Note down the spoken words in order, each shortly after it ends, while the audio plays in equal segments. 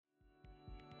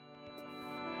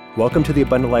Welcome to the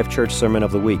Abundant Life Church Sermon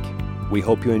of the Week. We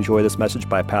hope you enjoy this message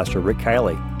by Pastor Rick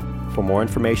Kielley. For more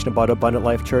information about Abundant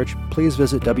Life Church, please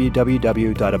visit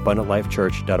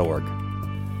www.abundantlifechurch.org.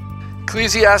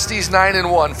 Ecclesiastes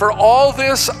 9:1. For all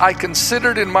this I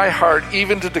considered in my heart,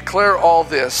 even to declare all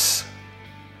this,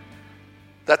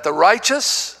 that the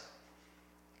righteous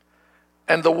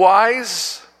and the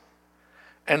wise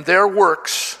and their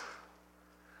works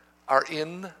are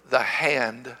in the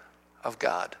hand of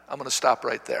God. I'm going to stop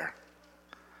right there.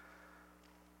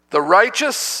 The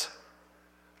righteous,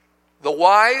 the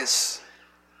wise,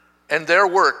 and their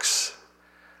works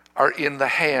are in the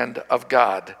hand of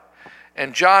God.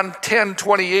 And John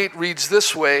 10:28 reads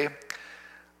this way,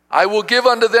 I will give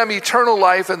unto them eternal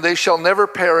life, and they shall never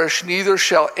perish, neither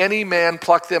shall any man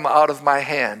pluck them out of my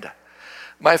hand.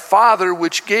 My Father,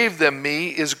 which gave them me,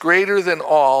 is greater than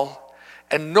all,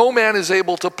 and no man is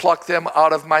able to pluck them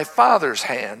out of my Father's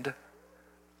hand.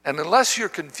 And unless you're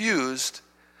confused,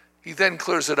 he then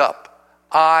clears it up.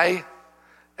 I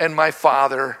and my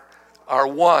Father are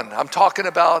one. I'm talking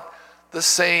about the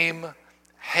same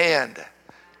hand.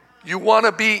 You want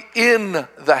to be in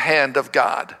the hand of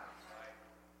God.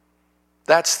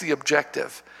 That's the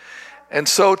objective. And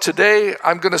so today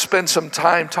I'm going to spend some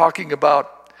time talking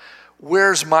about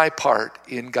where's my part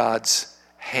in God's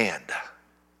hand.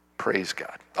 Praise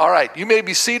God. All right, you may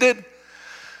be seated.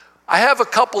 I have a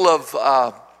couple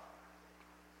of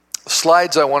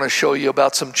slides I want to show you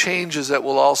about some changes that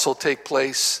will also take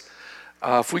place.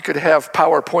 If we could have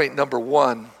PowerPoint number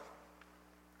 1.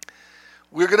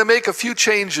 We're going to make a few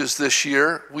changes this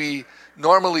year. We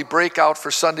normally break out for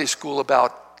Sunday school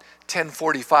about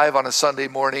 10:45 on a Sunday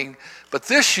morning. But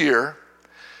this year,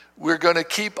 we're going to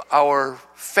keep our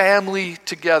family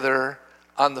together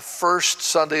on the first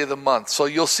Sunday of the month. So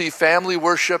you'll see family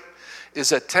worship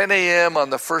is at 10 a.m. on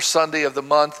the first Sunday of the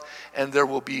month, and there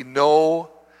will be no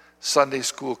Sunday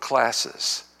school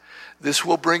classes. This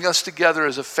will bring us together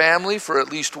as a family for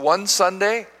at least one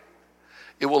Sunday.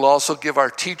 It will also give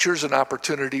our teachers an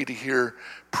opportunity to hear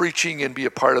preaching and be a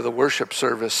part of the worship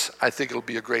service. I think it'll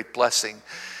be a great blessing.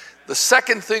 The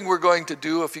second thing we're going to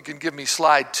do, if you can give me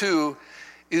slide 2,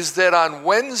 is that on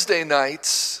Wednesday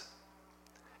nights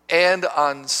and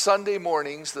on Sunday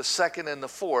mornings, the 2nd and the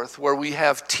 4th, where we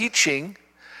have teaching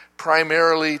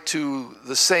primarily to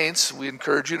the saints, we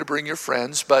encourage you to bring your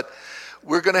friends, but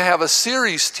we're going to have a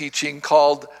series teaching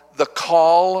called The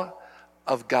Call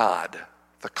of God.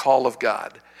 The Call of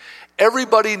God.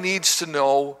 Everybody needs to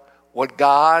know what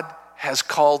God has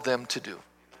called them to do,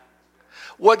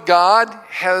 what God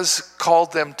has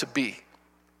called them to be.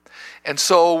 And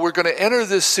so we're going to enter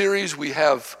this series. We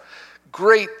have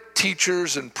great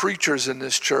teachers and preachers in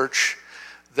this church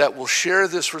that will share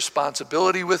this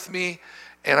responsibility with me,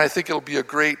 and I think it'll be a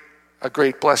great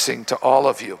blessing to all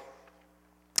of you.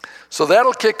 So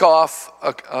that'll kick off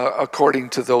according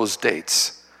to those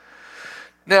dates.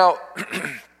 Now,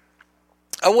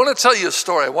 I want to tell you a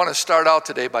story. I want to start out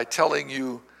today by telling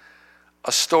you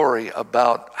a story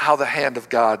about how the hand of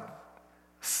God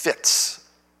fits.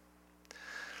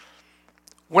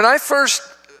 When I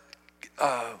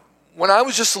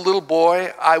was just a little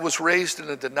boy, I was raised in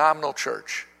a denominational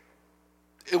church.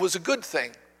 It was a good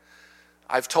thing.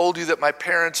 I've told you that my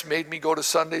parents made me go to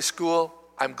Sunday school.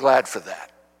 I'm glad for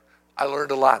that. I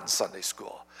learned a lot in Sunday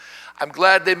school. I'm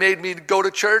glad they made me go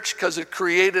to church because it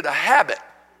created a habit.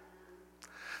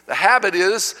 The habit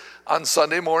is, on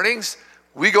Sunday mornings,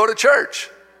 we go to church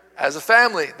as a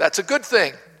family. That's a good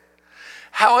thing.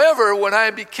 However, when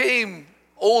I became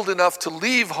old enough to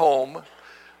leave home,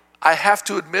 I have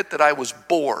to admit that I was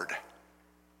bored.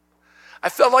 I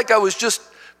felt like I was just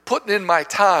putting in my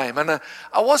time, and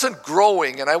I wasn't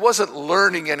growing, and I wasn't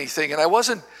learning anything, and I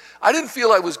didn't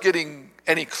feel I was getting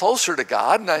any closer to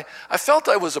God, and I felt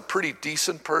I was a pretty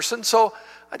decent person, so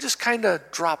I just kind of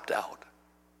dropped out.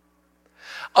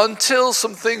 Until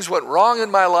some things went wrong in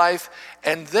my life,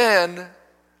 and then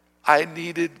I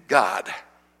needed God.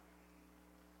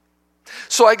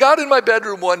 So I got in my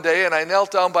bedroom one day and I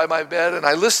knelt down by my bed and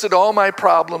I listed all my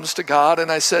problems to God,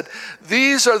 and I said,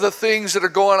 these are the things that are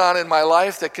going on in my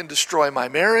life that can destroy my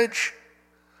marriage,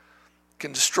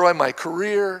 can destroy my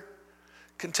career,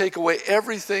 can take away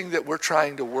everything that we're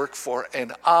trying to work for,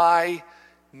 and I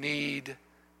need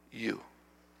you.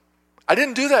 I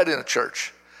didn't do that in a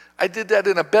church. I did that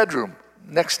in a bedroom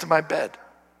next to my bed.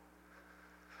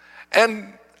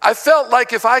 And I felt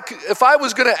like if I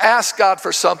was going to ask God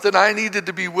for something, I needed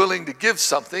to be willing to give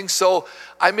something, so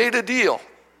I made a deal.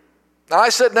 Now I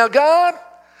said, now God,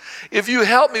 if you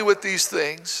help me with these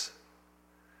things,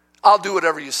 I'll do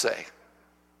whatever you say.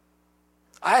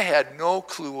 I had no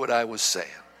clue what I was saying.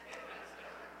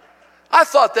 I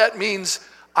thought that means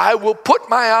I will put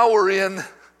my hour in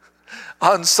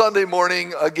on Sunday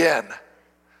morning again,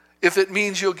 if it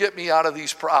means you'll get me out of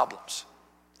these problems.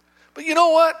 But you know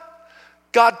what?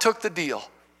 God took the deal.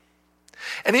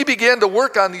 And he began to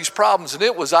work on these problems, and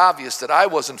it was obvious that I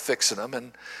wasn't fixing them.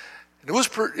 And it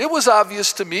was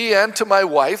obvious to me and to my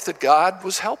wife that God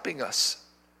was helping us.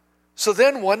 So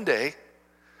then one day,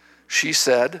 she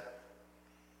said,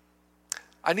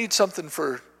 I need something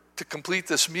to complete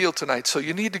this meal tonight, so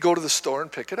you need to go to the store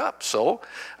and pick it up. So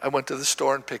I went to the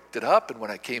store and picked it up, and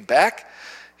when I came back,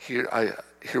 here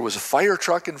was a fire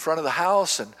truck in front of the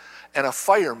house, and a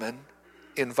fireman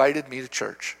invited me to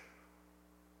church.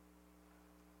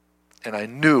 And I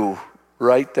knew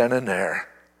right then and there,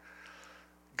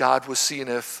 God was seeing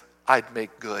if I'd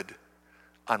make good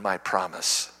on my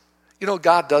promise. You know,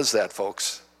 God does that,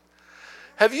 folks.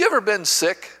 Have you ever been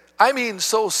sick? I mean,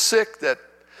 so sick that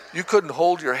you couldn't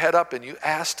hold your head up and you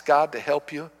asked God to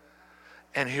help you?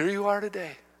 And here you are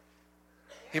today.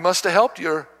 He must have helped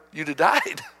you or you'd have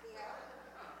died.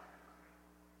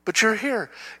 But you're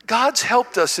here. God's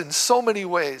helped us in so many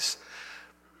ways.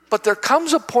 But there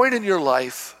comes a point in your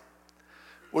life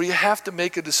where you have to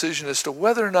make a decision as to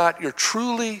whether or not you're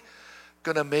truly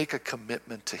going to make a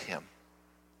commitment to him.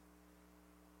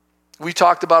 We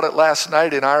talked about it last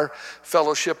night in our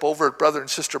fellowship over at Brother and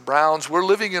Sister Brown's. We're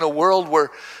living in a world where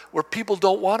people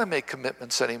don't want to make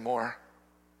commitments anymore.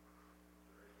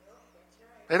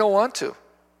 They don't want to.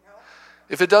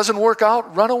 If it doesn't work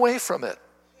out, run away from it.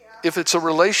 If it's a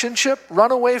relationship,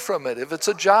 run away from it. If it's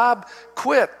a job,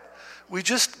 quit. We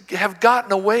just have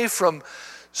gotten away from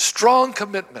strong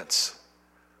commitments,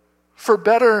 for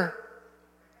better,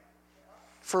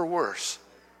 for worse,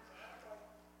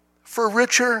 for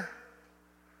richer,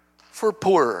 for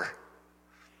poorer,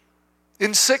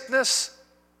 in sickness.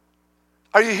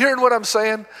 Are you hearing what I'm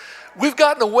saying? We've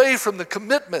gotten away from the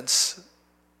commitments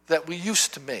that we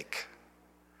used to make.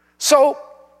 So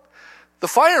the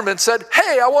fireman said,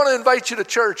 hey, I want to invite you to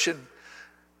church. And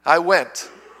I went.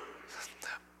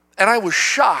 And I was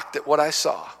shocked at what I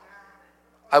saw.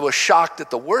 I was shocked at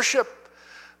the worship.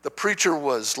 The preacher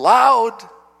was loud.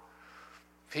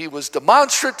 He was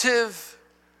demonstrative.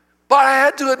 But I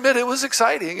had to admit it was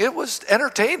exciting. It was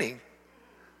entertaining.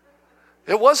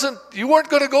 You weren't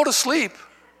going to go to sleep.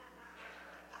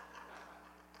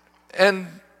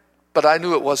 But I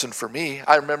knew it wasn't for me.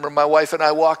 I remember my wife and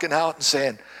I walking out and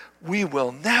saying, we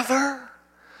will never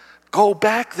go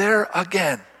back there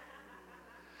again.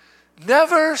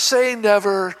 Never say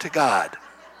never to God.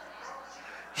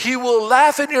 He will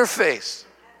laugh in your face.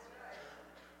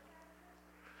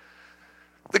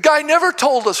 The guy never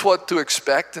told us what to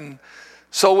expect, and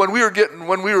so when we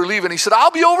were leaving, he said,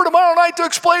 I'll be over tomorrow night to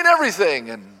explain everything.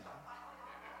 And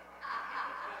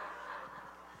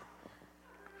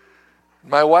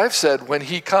my wife said, when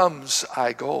he comes,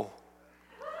 I go.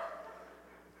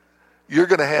 You're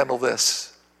going to handle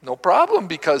this. No problem,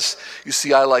 because you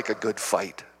see, I like a good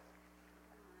fight.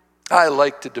 I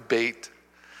like to debate.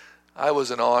 I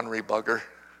was an ornery bugger.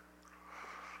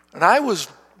 And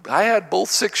I had both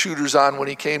 6-shooters on when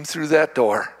he came through that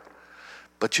door.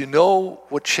 But you know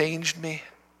what changed me?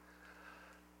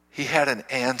 He had an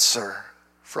answer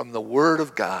from the Word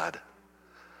of God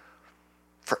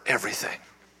for everything.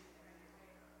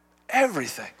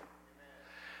 Everything.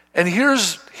 And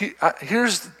here's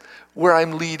where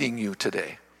I'm leading you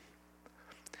today.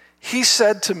 He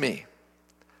said to me,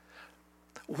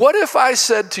 what if I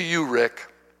said to you, Rick,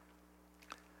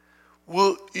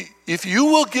 if you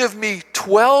will give me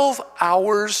 12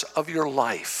 hours of your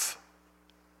life,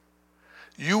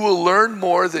 you will learn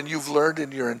more than you've learned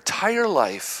in your entire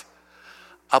life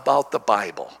about the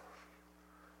Bible.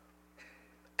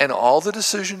 And all the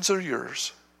decisions are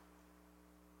yours.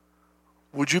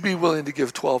 Would you be willing to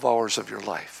give 12 hours of your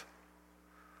life?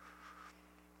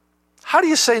 How do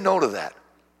you say no to that?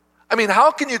 I mean,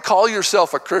 how can you call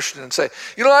yourself a Christian and say,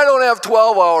 I don't have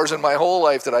 12 hours in my whole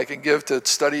life that I can give to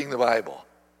studying the Bible?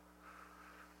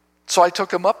 So I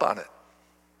took him up on it.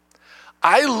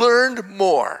 I learned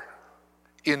more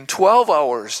in 12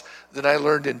 hours than I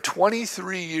learned in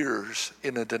 23 years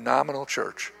in a denominational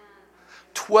church.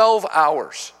 12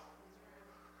 hours.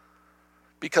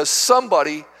 Because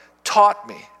somebody taught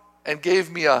me and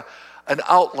gave me an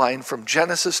outline from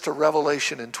Genesis to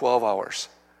Revelation in 12 hours.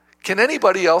 Can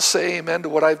anybody else say amen to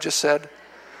what I've just said?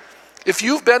 If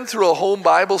you've been through a home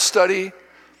Bible study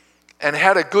and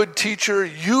had a good teacher,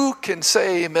 you can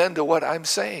say amen to what I'm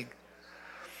saying.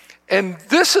 And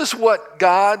this is what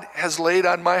God has laid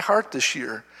on my heart this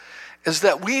year, is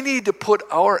that we need to put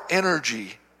our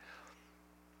energy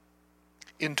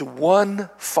into one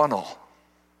funnel.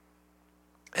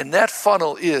 And that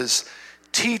funnel is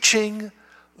teaching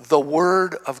the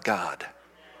Word of God.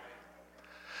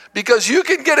 Because you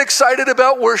can get excited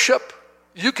about worship.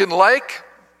 You can like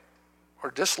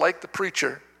or dislike the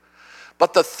preacher.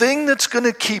 But the thing that's going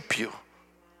to keep you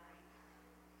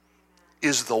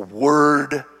is the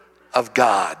Word of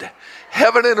God.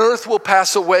 Heaven and earth will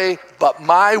pass away, but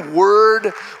my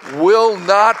word will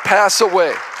not pass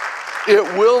away. It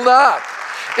will not.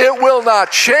 It will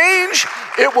not change.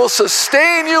 It will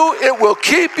sustain you. It will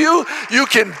keep you. You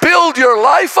can build your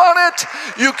life on it.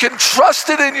 You can trust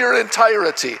it in your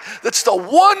entirety. That's the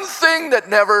one thing that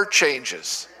never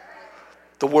changes.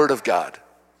 The Word of God.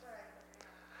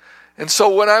 And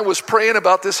so when I was praying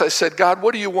about this, I said, God,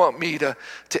 what do you want me to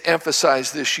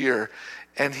emphasize this year?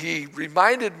 And he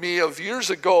reminded me of years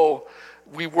ago,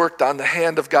 we worked on the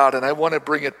hand of God, and I want to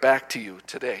bring it back to you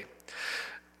today.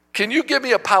 Can you give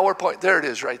me a PowerPoint? There it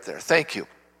is right there. Thank you.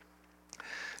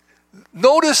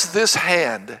 Notice this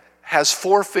hand has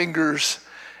 4 fingers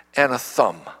and a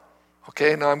thumb.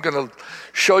 Okay, now I'm going to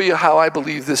show you how I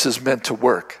believe this is meant to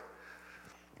work.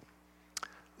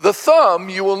 The thumb,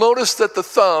 you will notice that the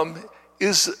thumb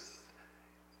is,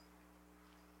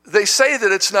 they say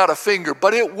that it's not a finger,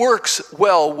 but it works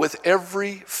well with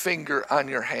every finger on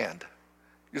your hand.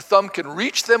 Your thumb can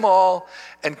reach them all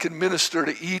and can minister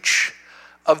to each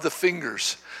of the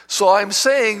fingers. So I'm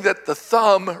saying that the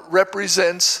thumb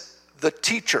represents the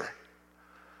teacher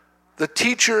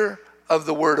of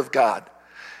the Word of God.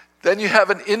 Then you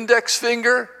have an index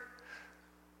finger.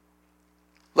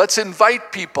 Let's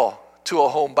invite people to a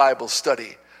home Bible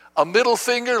study. A middle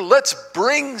finger, let's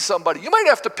bring somebody. You might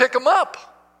have to pick them up.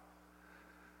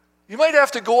 You might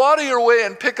have to go out of your way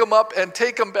and pick them up and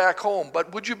take them back home.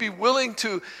 But would you be willing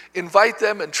to invite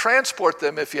them and transport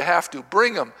them if you have to?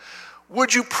 Bring them.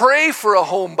 Would you pray for a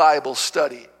home Bible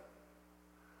study?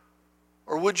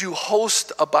 Or would you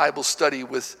host a Bible study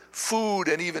with food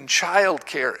and even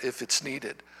childcare if it's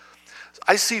needed?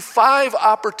 I see 5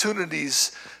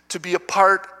 opportunities to be a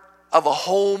part of a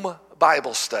home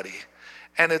Bible study.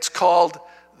 And it's called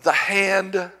the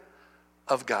hand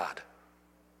of God.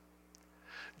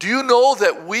 Do you know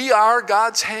that we are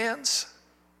God's hands?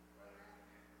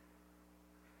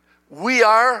 We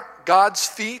are God's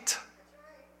feet.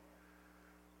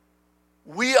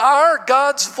 We are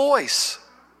God's voice.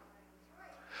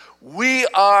 We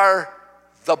are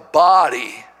the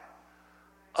body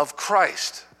of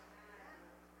Christ.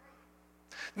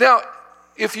 Now,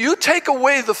 if you take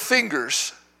away the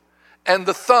fingers and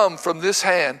the thumb from this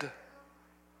hand,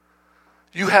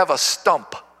 you have a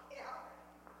stump.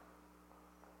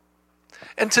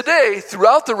 And today,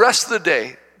 throughout the rest of the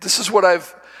day, this is what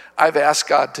I've asked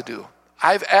God to do.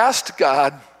 I've asked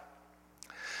God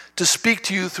to speak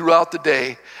to you throughout the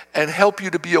day and help you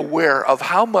to be aware of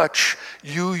how much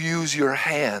you use your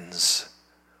hands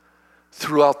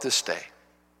throughout this day.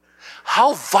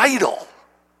 How vital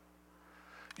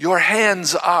your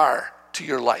hands are to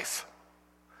your life.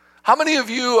 How many of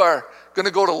you are going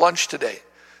to go to lunch today?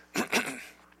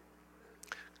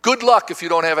 Good luck if you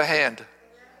don't have a hand.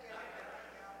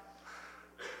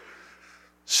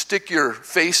 Stick your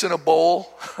face in a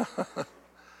bowl.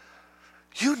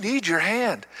 You need your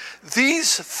hand.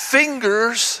 These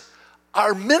fingers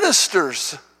are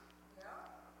ministers.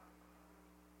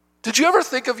 Did you ever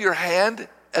think of your hand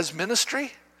as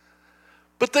ministry?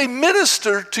 But they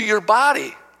minister to your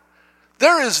body.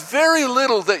 There is very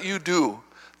little that you do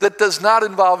that does not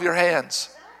involve your hands.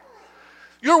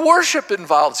 Your worship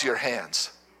involves your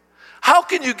hands. How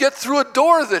can you get through a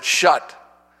door that's shut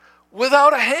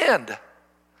without a hand?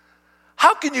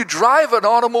 How can you drive an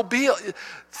automobile?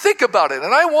 Think about it.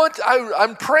 And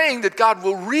I'm praying that God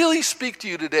will really speak to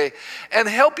you today and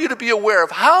help you to be aware of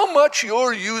how much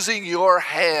you're using your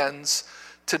hands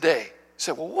today. You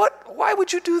say, well, why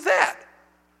would you do that?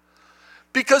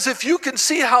 Because if you can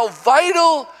see how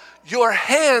vital your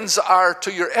hands are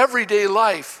to your everyday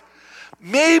life,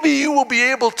 maybe you will be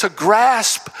able to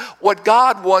grasp what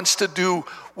God wants to do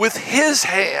with His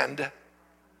hand,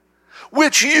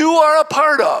 which you are a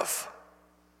part of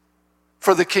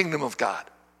for the kingdom of God.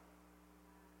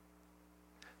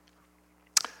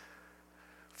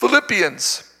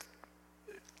 Philippians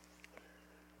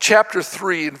chapter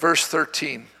 3 and verse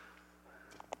 13.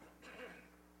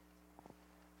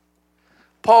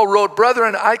 Paul wrote,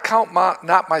 "Brethren, I count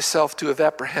not myself to have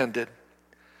apprehended,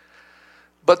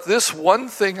 but this one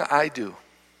thing I do,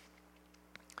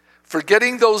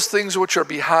 forgetting those things which are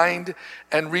behind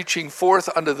and reaching forth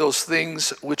unto those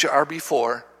things which are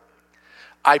before,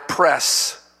 I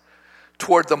press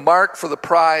toward the mark for the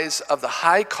prize of the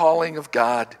high calling of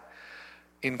God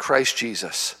in Christ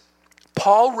Jesus."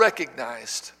 Paul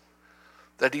recognized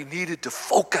that he needed to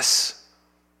focus.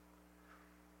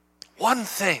 One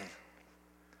thing.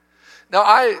 Now,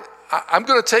 I'm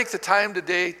going to take the time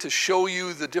today to show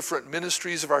you the different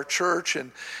ministries of our church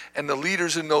and the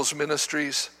leaders in those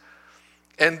ministries.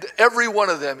 And every one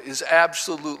of them is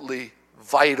absolutely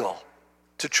vital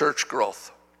to church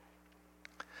growth.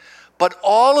 But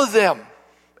all of them,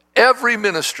 every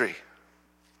ministry,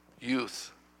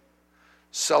 youth,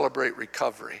 Celebrate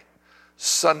Recovery,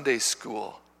 Sunday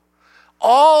school,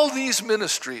 all these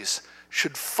ministries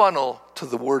should funnel to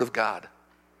the Word of God.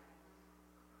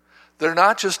 They're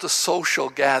not just a social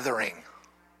gathering.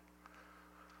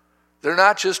 They're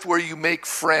not just where you make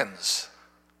friends.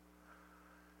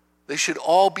 They should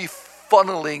all be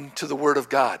funneling to the Word of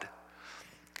God.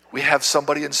 We have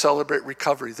somebody in Celebrate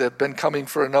Recovery that have been coming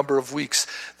for a number of weeks.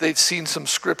 They've seen some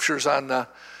scriptures on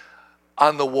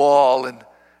the wall,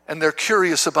 and they're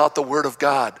curious about the Word of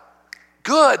God.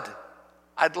 Good.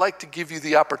 I'd like to give you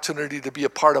the opportunity to be a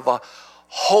part of a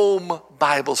home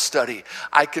Bible study.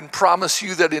 I can promise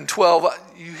you that in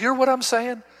 12, you hear what I'm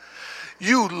saying?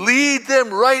 You lead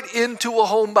them right into a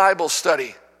home Bible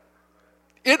study.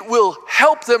 It will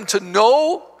help them to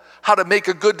know how to make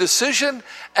a good decision,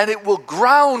 and it will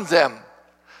ground them,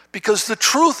 because the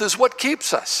truth is what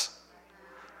keeps us.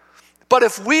 But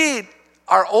if we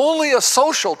are only a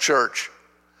social church,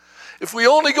 if we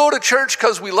only go to church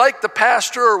because we like the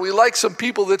pastor or we like some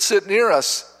people that sit near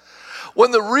us, when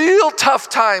the real tough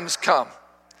times come,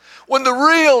 when the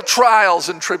real trials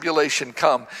and tribulation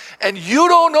come, and you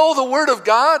don't know the Word of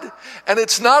God, and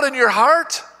it's not in your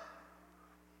heart,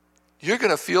 you're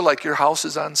going to feel like your house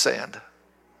is on sand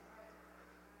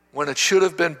when it should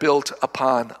have been built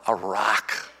upon a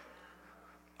rock.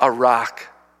 A rock.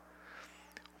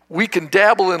 We can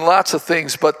dabble in lots of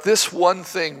things, but this one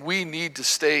thing we need to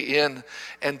stay in,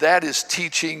 and that is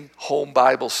teaching home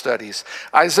Bible studies.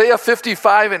 Isaiah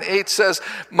 55:8 says,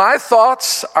 "My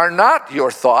thoughts are not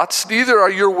your thoughts, neither are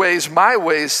your ways my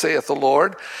ways, saith the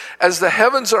Lord. As the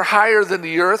heavens are higher than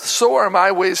the earth, so are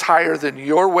my ways higher than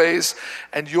your ways,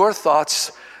 and your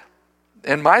thoughts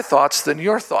and my thoughts than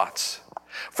your thoughts.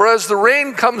 For as the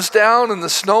rain comes down and the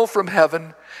snow from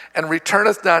heaven, and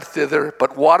returneth not thither,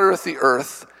 but watereth the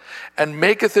earth, and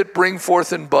maketh it bring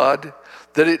forth in bud,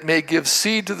 that it may give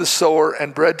seed to the sower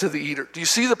and bread to the eater." Do you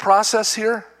see the process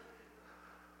here?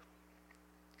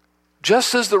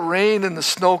 Just as the rain and the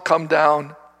snow come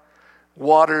down,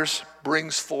 waters,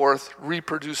 brings forth,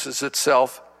 reproduces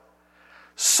itself,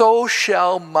 so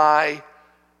shall my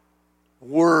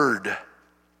word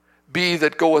be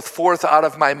that goeth forth out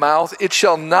of my mouth. It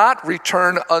shall not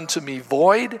return unto me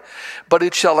void, but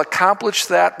it shall accomplish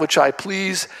that which I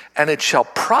please, and it shall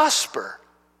prosper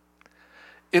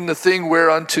in the thing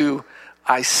whereunto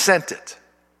I sent it.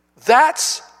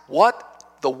 That's what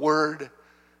the Word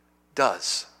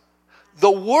does.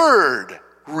 The Word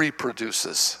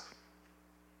reproduces.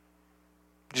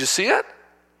 Did you see it?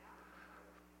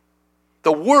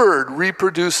 The Word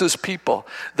reproduces people.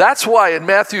 That's why in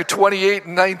Matthew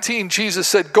 28:19, Jesus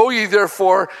said, "Go ye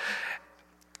therefore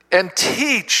and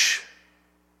teach."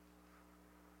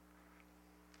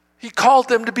 He called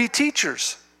them to be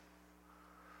teachers.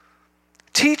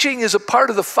 Teaching is a part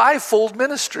of the fivefold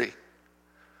ministry.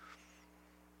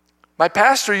 My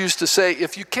pastor used to say,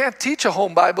 if you can't teach a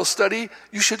home Bible study,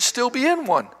 you should still be in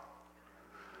one,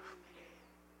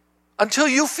 until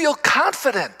you feel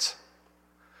confident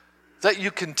that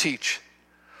you can teach.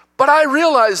 But I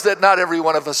realize that not every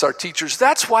one of us are teachers.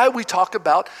 That's why we talk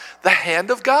about the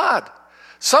hand of God.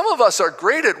 Some of us are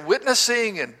great at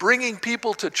witnessing and bringing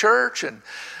people to church and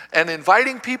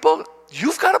inviting people.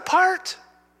 You've got a part.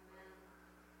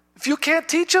 If you can't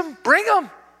teach them, bring them.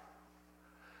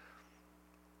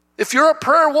 If you're a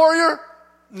prayer warrior,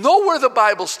 know where the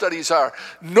Bible studies are.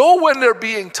 Know when they're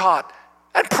being taught,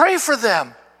 and pray for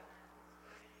them.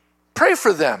 Pray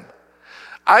for them.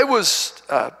 I was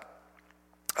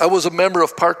a member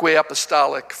of Parkway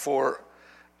Apostolic for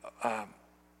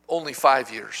only 5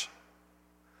 years.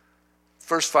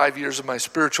 First 5 years of my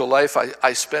spiritual life,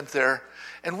 I spent there,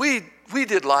 and we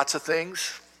did lots of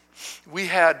things. We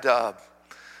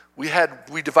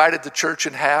divided the church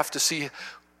in half to see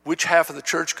which half of the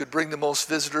church could bring the most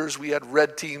visitors. We had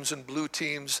red teams and blue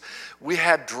teams. We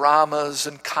had dramas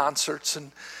and concerts,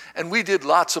 and we did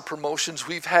lots of promotions.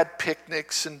 We've had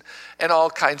picnics and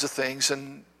all kinds of things,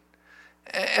 and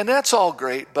that's all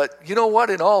great. But you know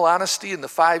what? In all honesty, in the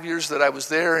 5 years that I was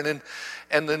there, and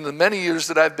in the many years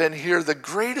that I've been here, the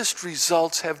greatest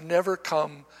results have never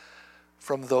come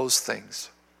from those things.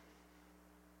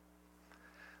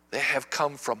 They have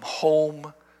come from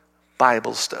home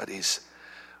Bible studies,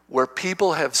 where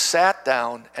people have sat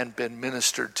down and been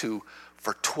ministered to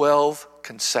for 12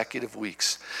 consecutive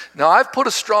weeks. Now, I've put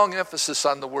a strong emphasis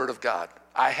on the Word of God.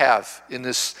 I have in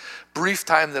this brief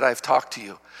time that I've talked to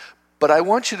you. But I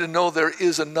want you to know there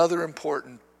is another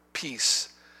important piece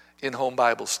in home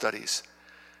Bible studies.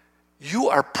 You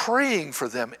are praying for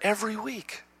them every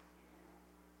week.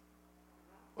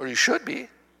 Or you should be.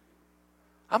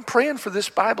 I'm praying for this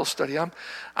Bible study.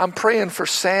 I'm praying for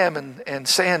Sam and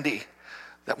Sandy,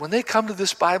 that when they come to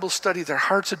this Bible study, their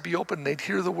hearts would be open and they'd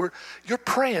hear the word. You're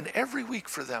praying every week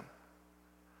for them.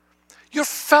 You're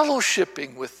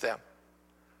fellowshipping with them.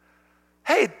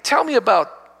 Hey, tell me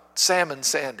about Sam and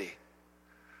Sandy.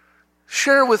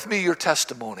 Share with me your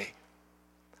testimony.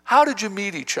 How did you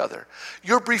meet each other?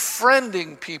 You're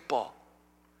befriending people.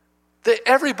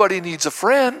 Everybody needs a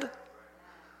friend.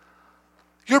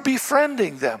 You're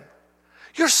befriending them.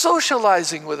 You're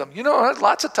socializing with them. You know,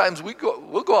 lots of times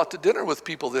we'll go out to dinner with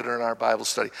people that are in our Bible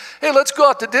study. Hey, let's go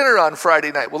out to dinner on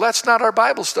Friday night. Well, that's not our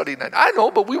Bible study night. I know,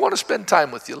 but we want to spend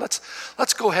time with you.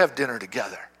 Let's go have dinner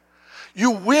together.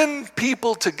 You win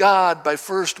people to God by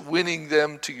first winning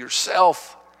them to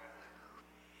yourself.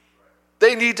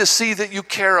 They need to see that you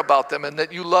care about them and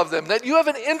that you love them, that you have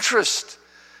an interest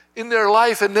in their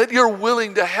life and that you're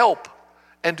willing to help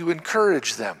and to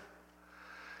encourage them.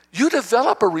 You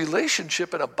develop a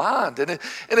relationship and a bond. And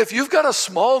if you've got a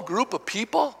small group of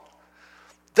people,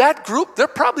 that group, they're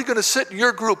probably going to sit in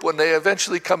your group when they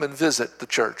eventually come and visit the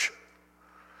church.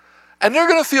 And they're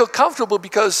going to feel comfortable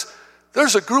because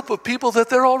there's a group of people that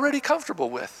they're already comfortable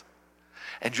with.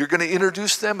 And you're going to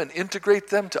introduce them and integrate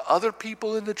them to other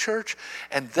people in the church.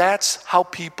 And that's how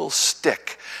people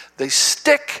stick. They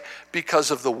stick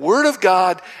because of the Word of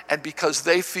God and because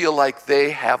they feel like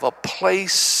they have a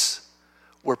place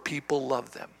where people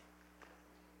love them.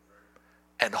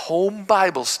 And home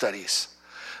Bible studies,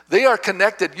 they are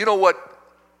connected. You know what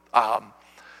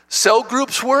cell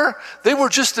groups were? They were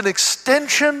just an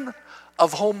extension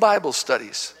of home Bible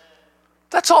studies.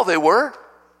 That's all they were.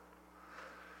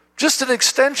 Just an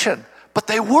extension. But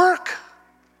they work.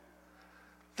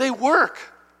 They work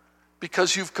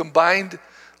because you've combined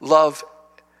love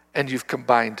and you've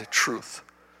combined truth.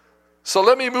 So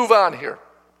let me move on here.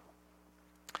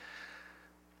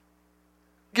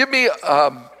 Give me,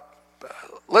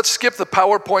 let's skip the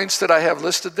PowerPoints that I have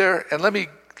listed there, and let me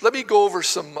go over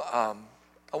some, I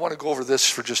want to go over this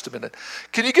for just a minute.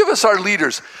 Can you give us our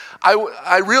leaders?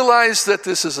 I realize that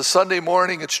this is a Sunday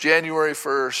morning, it's January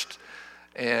 1st,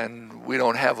 and we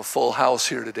don't have a full house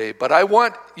here today, but I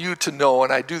want you to know,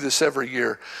 and I do this every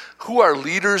year, who our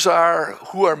leaders are,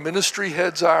 who our ministry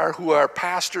heads are, who our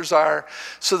pastors are,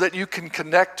 so that you can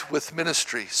connect with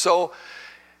ministry. So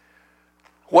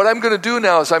what I'm going to do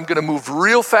now is I'm going to move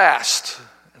real fast,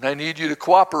 and I need you to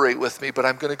cooperate with me, but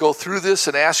I'm going to go through this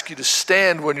and ask you to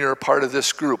stand when you're a part of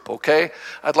this group, okay?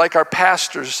 I'd like our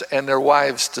pastors and their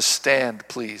wives to stand,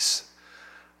 please.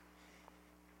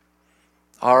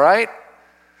 All right?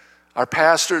 Our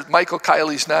pastor, Michael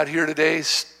Kielley's not here today.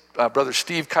 Brother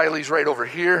Steve Kielley's right over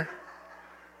here.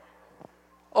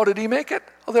 Oh, did he make it?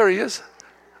 Oh, there he is.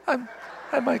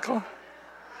 Hi, Michael.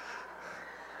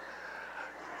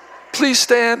 Please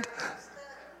stand.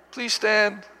 Please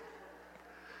stand.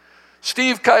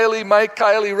 Steve Kielley, Mike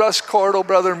Kielley, Russ Cordell,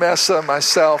 Brother Messa,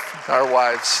 myself, our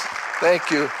wives. Thank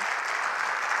you.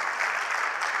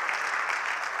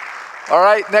 All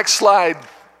right, next slide.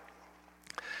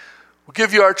 We'll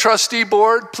give you our trustee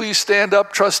board. Please stand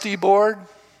up, trustee board.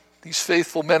 These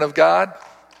faithful men of God.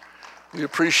 We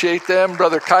appreciate them.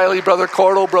 Brother Kielley, Brother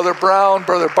Cordell, Brother Brown,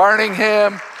 Brother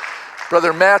Barningham,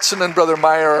 Brother Matson, and Brother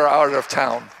Meyer are out of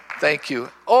town. Thank you.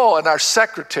 Oh, and our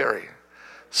secretary,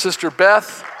 Sister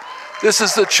Beth. This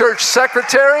is the church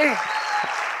secretary.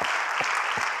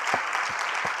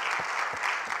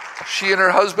 She and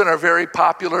her husband are very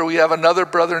popular. We have another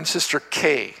brother and sister,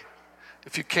 Kay.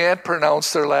 If you can't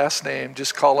pronounce their last name,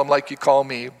 just call them like you call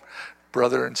me,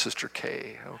 brother and sister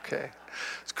Kay. Okay.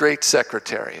 It's great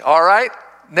secretary. All right,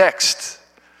 next.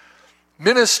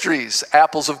 Ministries,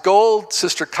 Apples of Gold,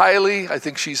 Sister Kielley. I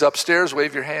think she's upstairs.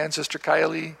 Wave your hand, Sister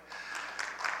Kielley.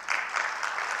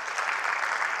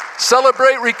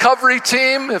 Celebrate Recovery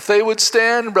Team, if they would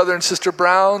stand. Brother and Sister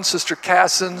Brown, Sister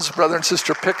Cassins, Brother and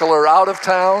Sister Pickle are out of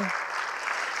town.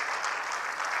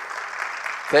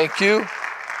 Thank you.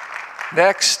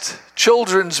 Next,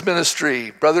 Children's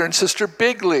Ministry, Brother and Sister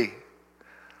Bigley.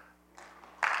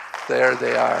 There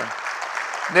they are.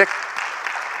 Nick,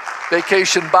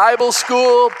 Vacation Bible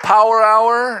School, Power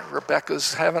Hour.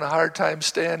 Rebecca's having a hard time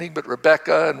standing, but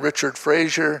Rebecca and Richard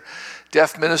Frazier.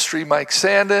 Deaf Ministry, Mike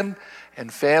Sandin.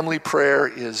 And Family Prayer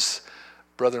is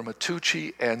Brother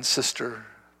Matucci and Sister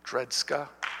Dredska.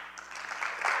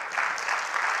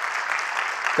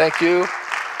 Thank you.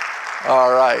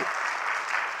 All right.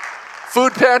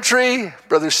 Food Pantry,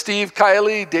 Brother Steve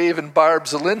Kielley, Dave and Barb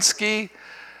Zielinski,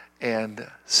 and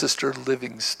Sister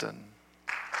Livingston.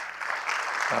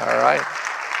 All right.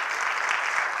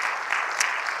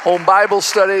 Home Bible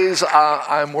studies,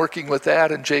 I'm working with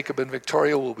that, and Jacob and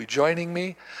Victoria will be joining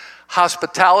me.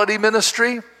 Hospitality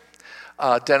ministry,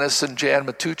 Dennis and Jan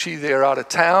Matucci, they're out of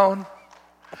town.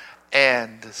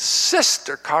 And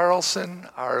Sister Carlson,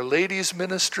 our ladies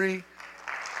ministry,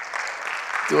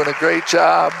 doing a great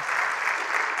job.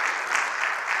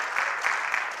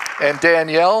 And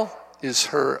Danielle is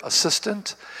her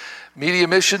assistant. Media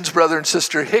missions, Brother and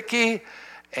Sister Hickey.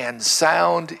 And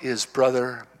sound is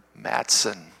Brother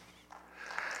Matson.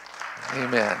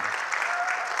 Amen.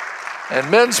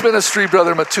 And men's ministry,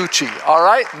 Brother Matucci. All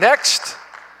right, next.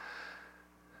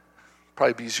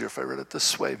 Probably be easier if I read it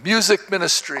this way. Music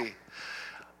ministry.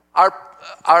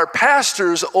 Our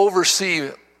pastors oversee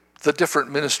the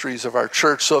different ministries of our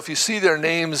church. So if you see their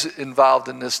names involved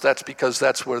in this, that's because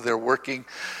that's where they're working.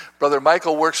 Brother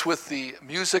Michael works with the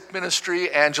music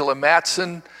ministry. Angela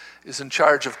Matson is in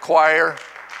charge of choir,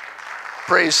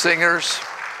 praise singers.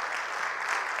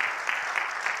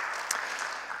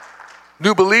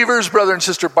 New believers, Brother and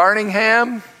Sister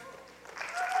Barningham.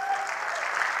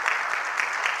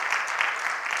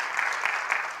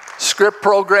 Script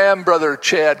program, Brother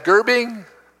Chad Gerbing.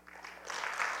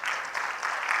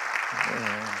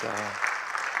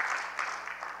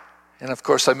 And of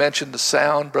course, I mentioned the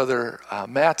sound, Brother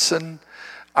Matson.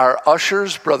 Our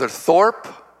ushers, Brother Thorpe.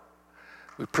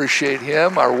 We appreciate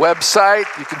him. Our website,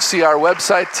 you can see our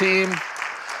website team.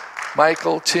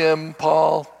 Michael, Tim,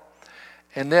 Paul.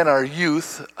 And then our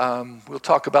youth, we'll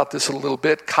talk about this a little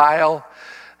bit. Kyle,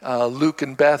 Luke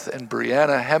and Beth, and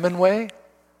Brianna Hemingway.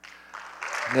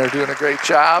 And they're doing a great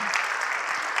job.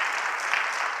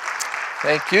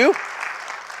 Thank you.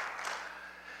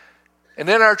 And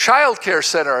then our child care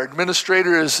center, our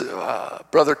administrator is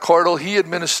Brother Cordell.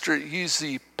 He's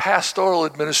the pastoral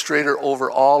administrator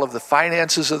over all of the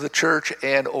finances of the church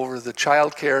and over the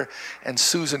child care. And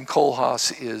Susan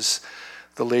Kohlhaas is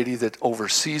the lady that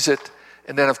oversees it.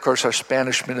 And then, of course, our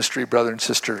Spanish ministry, Brother and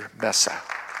Sister Mesa.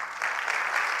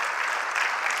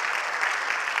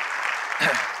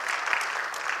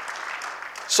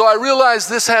 So I realize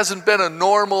this hasn't been a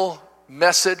normal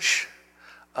message,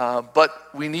 but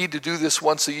we need to do this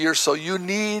once a year. So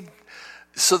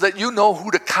that you know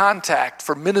who to contact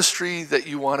for ministry that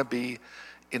you want to be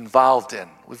involved in.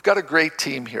 We've got a great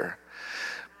team here.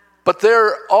 But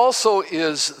there also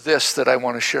is this that I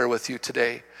want to share with you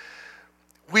today.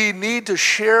 We need to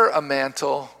share a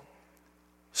mantle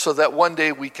so that one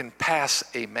day we can pass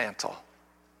a mantle.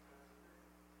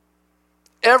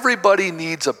 Everybody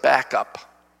needs a backup.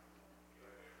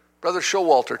 Brother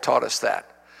Showalter taught us that.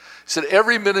 He said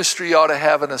every ministry ought to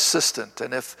have an assistant,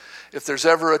 and if there's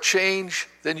ever a change,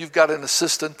 then you've got an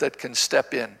assistant that can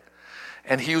step in.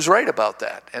 And he was right about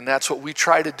that, and that's what we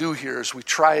try to do here is we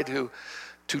try to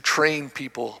train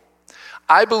people.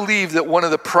 I believe that one of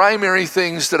the primary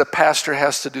things that a pastor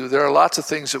has to do, there are lots of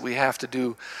things that we have to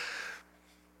do,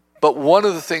 but one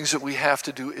of the things that we have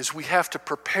to do is we have to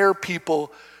prepare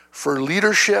people for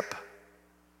leadership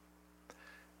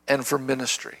and for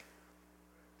ministry.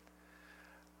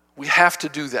 We have to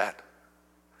do that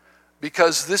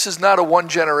because this is not a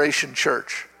one-generation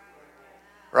church,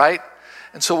 right?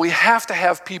 And so we have to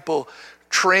have people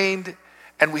trained,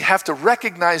 and we have to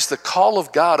recognize the call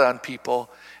of God on people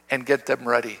and get them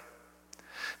ready.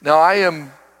 Now, I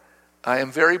am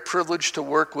very privileged to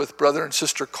work with Brother and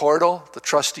Sister Cordell. The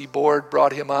trustee board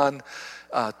brought him on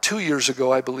 2 years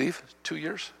ago, I believe. 2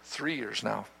 years? 3 years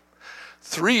now.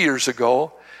 3 years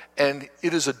ago, and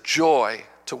it is a joy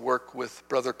to work with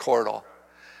Brother Cordell.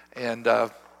 And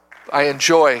I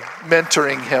enjoy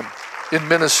mentoring him in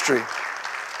ministry.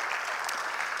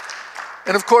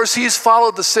 And of course, he's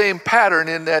followed the same pattern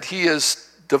in that he has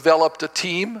developed a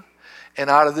team. And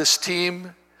out of this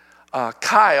team,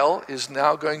 Kyle is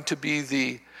now going to be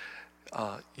the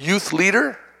youth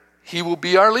leader. He will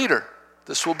be our leader.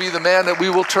 This will be the man that we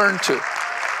will turn to.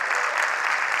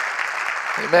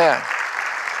 Amen.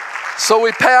 So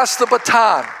we pass the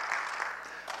baton.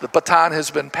 The baton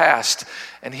has been passed.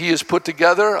 And he has put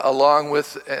together, along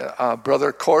with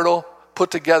Brother Cordell, put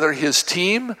together his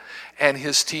team. And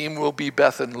his team will be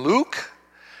Beth and Luke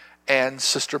and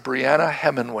Sister Brianna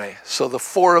Hemingway. So the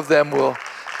four of them will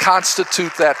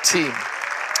constitute that team.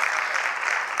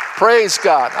 Praise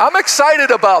God. I'm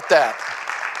excited about that.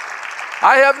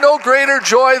 I have no greater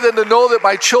joy than to know that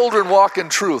my children walk in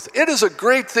truth. It is a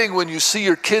great thing when you see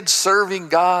your kids serving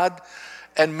God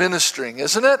and ministering,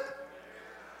 isn't it?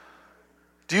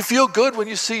 Do you feel good when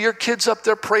you see your kids up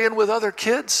there praying with other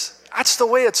kids? That's the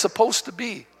way it's supposed to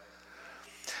be.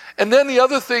 And then the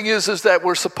other thing is that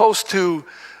we're supposed to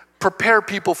prepare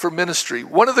people for ministry.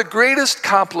 One of the greatest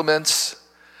compliments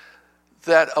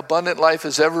that Abundant Life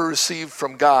has ever received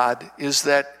from God is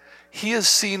that He has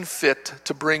seen fit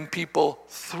to bring people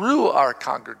through our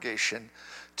congregation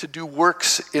to do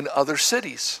works in other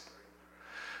cities.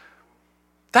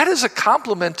 That is a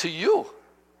compliment to you.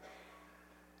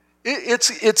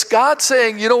 It's God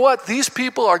saying, you know what, these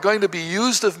people are going to be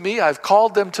used of me. I've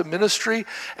called them to ministry,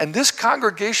 and this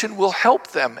congregation will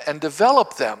help them and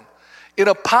develop them in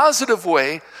a positive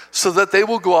way so that they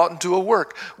will go out and do a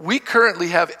work. We currently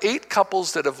have 8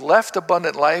 couples that have left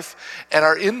Abundant Life and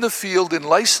are in the field in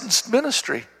licensed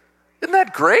ministry. Isn't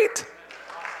that great?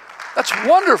 That's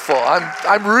wonderful.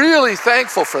 I'm really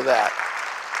thankful for that.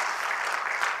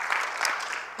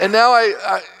 And now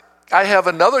I have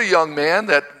another young man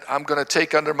that I'm going to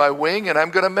take under my wing, and I'm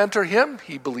going to mentor him.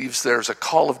 He believes there's a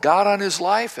call of God on his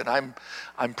life, and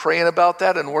I'm praying about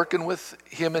that and working with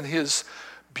him and his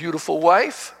beautiful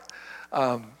wife.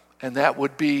 And that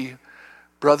would be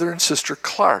brother and sister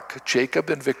Clark, Jacob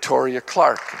and Victoria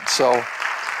Clark. And so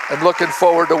I'm looking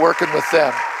forward to working with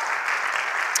them.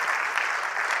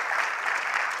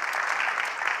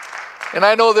 And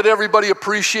I know that everybody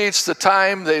appreciates the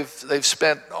time they've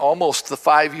spent, almost the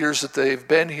 5 years that they've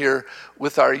been here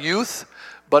with our youth.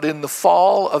 But in the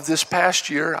fall of this past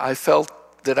year, I felt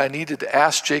that I needed to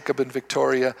ask Jacob and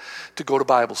Victoria to go to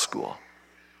Bible school.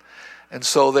 And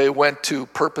so they went to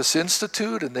Purpose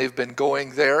Institute, and they've been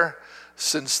going there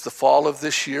since the fall of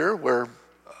this year, where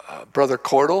Brother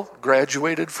Cordell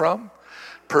graduated from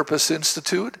Purpose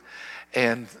Institute.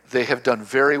 And they have done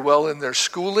very well in their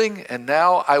schooling, and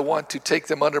now I want to take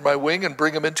them under my wing and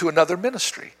bring them into another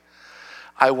ministry.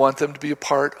 I want them to be a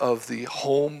part of the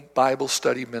home Bible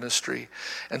study ministry.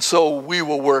 And so we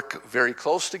will work very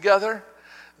close together.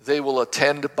 They will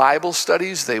attend Bible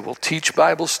studies. They will teach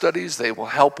Bible studies. They will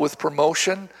help with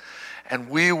promotion. And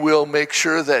we will make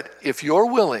sure that if you're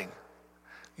willing,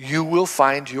 you will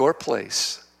find your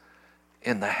place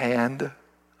in the hand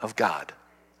of God.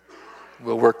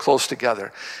 We'll work close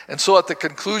together. And so at the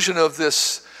conclusion of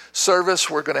this service,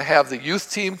 we're going to have the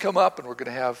youth team come up, and we're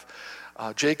going to have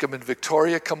Jacob and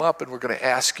Victoria come up, and we're going to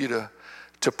ask you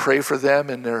to pray for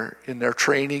them in their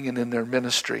training and in their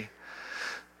ministry.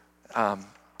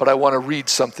 But I want to read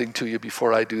something to you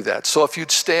before I do that. So if you'd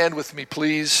stand with me,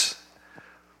 please.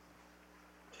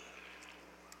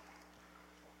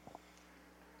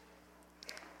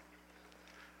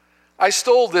 I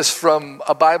stole this from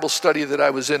a Bible study that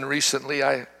I was in recently.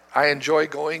 I enjoy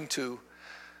going to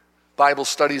Bible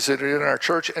studies that are in our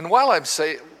church. And while I'm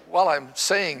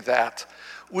saying that,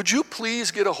 would you please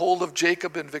get a hold of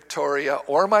Jacob and Victoria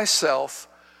or myself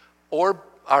or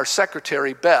our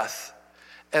secretary, Beth,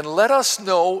 and let us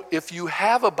know if you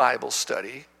have a Bible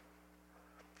study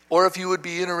or if you would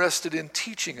be interested in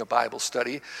teaching a Bible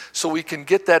study, so we can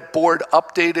get that board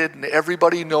updated and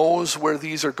everybody knows where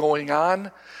these are going on,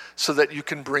 so that you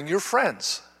can bring your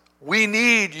friends. We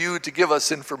need you to give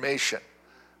us information.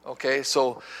 Okay,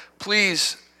 so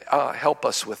please help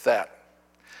us with that.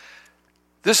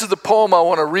 This is the poem I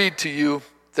want to read to you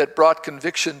that brought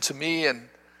conviction to me, and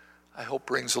I hope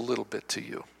brings a little bit to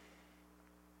you.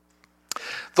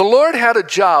 The Lord had a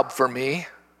job for me,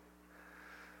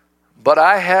 but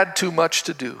I had too much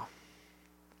to do.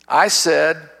 I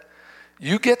said,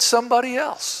 you get somebody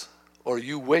else, or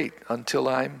you wait until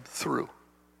I'm through.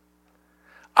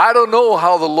 I don't know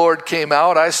how the Lord came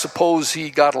out. I suppose He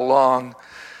got along.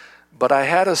 But I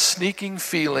had a sneaking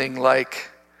feeling like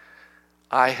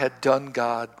I had done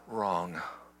God wrong.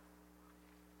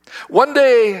 One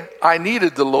day I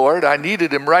needed the Lord. I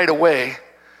needed Him right away.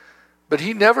 But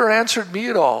He never answered me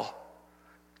at all.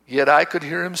 Yet I could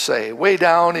hear Him say, way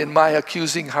down in my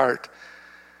accusing heart,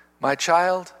 my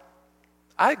child,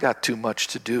 I got too much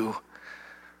to do.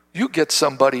 You get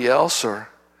somebody else, or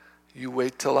you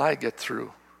wait till I get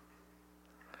through.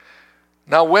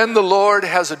 Now, when the Lord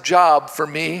has a job for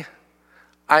me,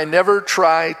 I never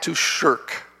try to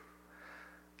shirk.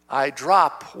 I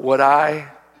drop what I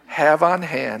have on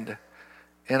hand,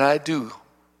 and I do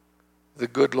the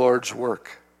good Lord's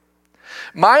work.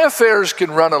 My affairs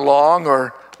can run along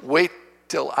or wait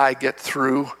till I get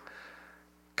through,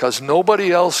 because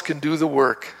nobody else can do the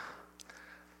work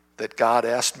that God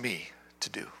asked me to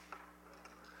do.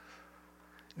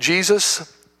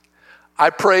 Jesus, I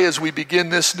pray as we begin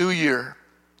this new year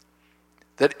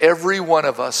that every one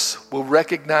of us will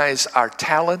recognize our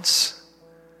talents,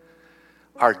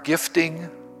 our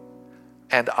gifting,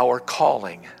 and our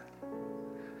calling,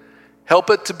 Help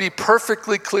it to be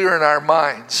perfectly clear in our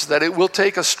minds that it will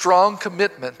take a strong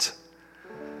commitment,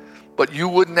 but you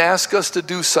wouldn't ask us to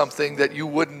do something that you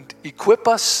wouldn't equip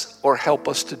us or help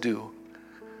us to do.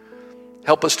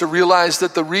 Help us to realize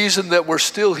that the reason that we're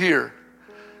still here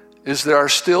is there are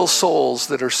still souls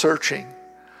that are searching,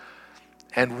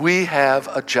 and we have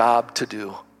a job to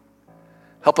do.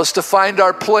 Help us to find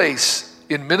our place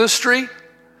in ministry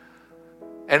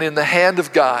and in the hand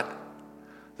of God,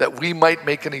 that we might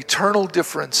make an eternal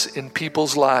difference in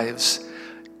people's lives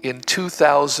in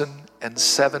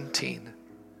 2017.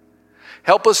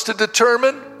 Help us to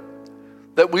determine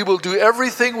that we will do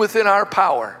everything within our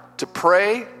power to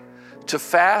pray, to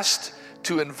fast,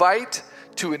 to invite,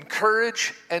 to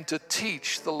encourage, and to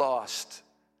teach the lost.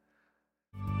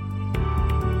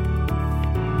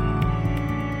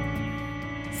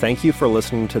 Thank you for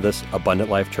listening to this Abundant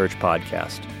Life Church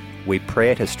podcast. We pray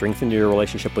it has strengthened your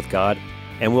relationship with God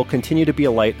and will continue to be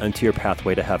a light unto your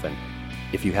pathway to heaven.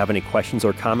 If you have any questions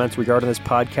or comments regarding this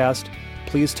podcast,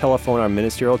 please telephone our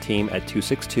ministerial team at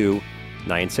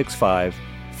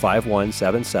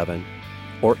 262-965-5177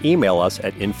 or email us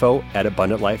at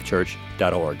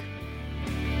info@abundantlifechurch.org.